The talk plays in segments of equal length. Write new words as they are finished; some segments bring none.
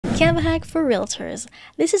Canva hack for realtors.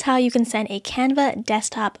 This is how you can send a Canva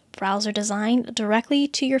desktop browser design directly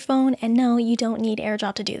to your phone, and no, you don't need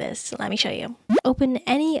AirDrop to do this. So let me show you. Open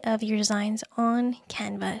any of your designs on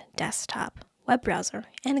Canva desktop web browser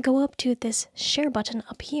and go up to this share button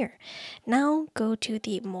up here. Now go to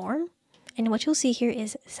the more, and what you'll see here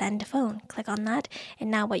is send phone. Click on that,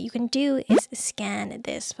 and now what you can do is scan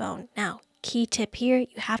this phone. Now, key tip here, you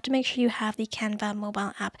have to make sure you have the Canva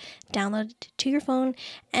mobile app downloaded to your phone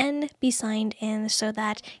and be signed in so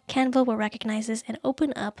that Canva will recognize this and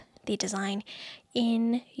open up the design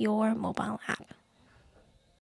in your mobile app.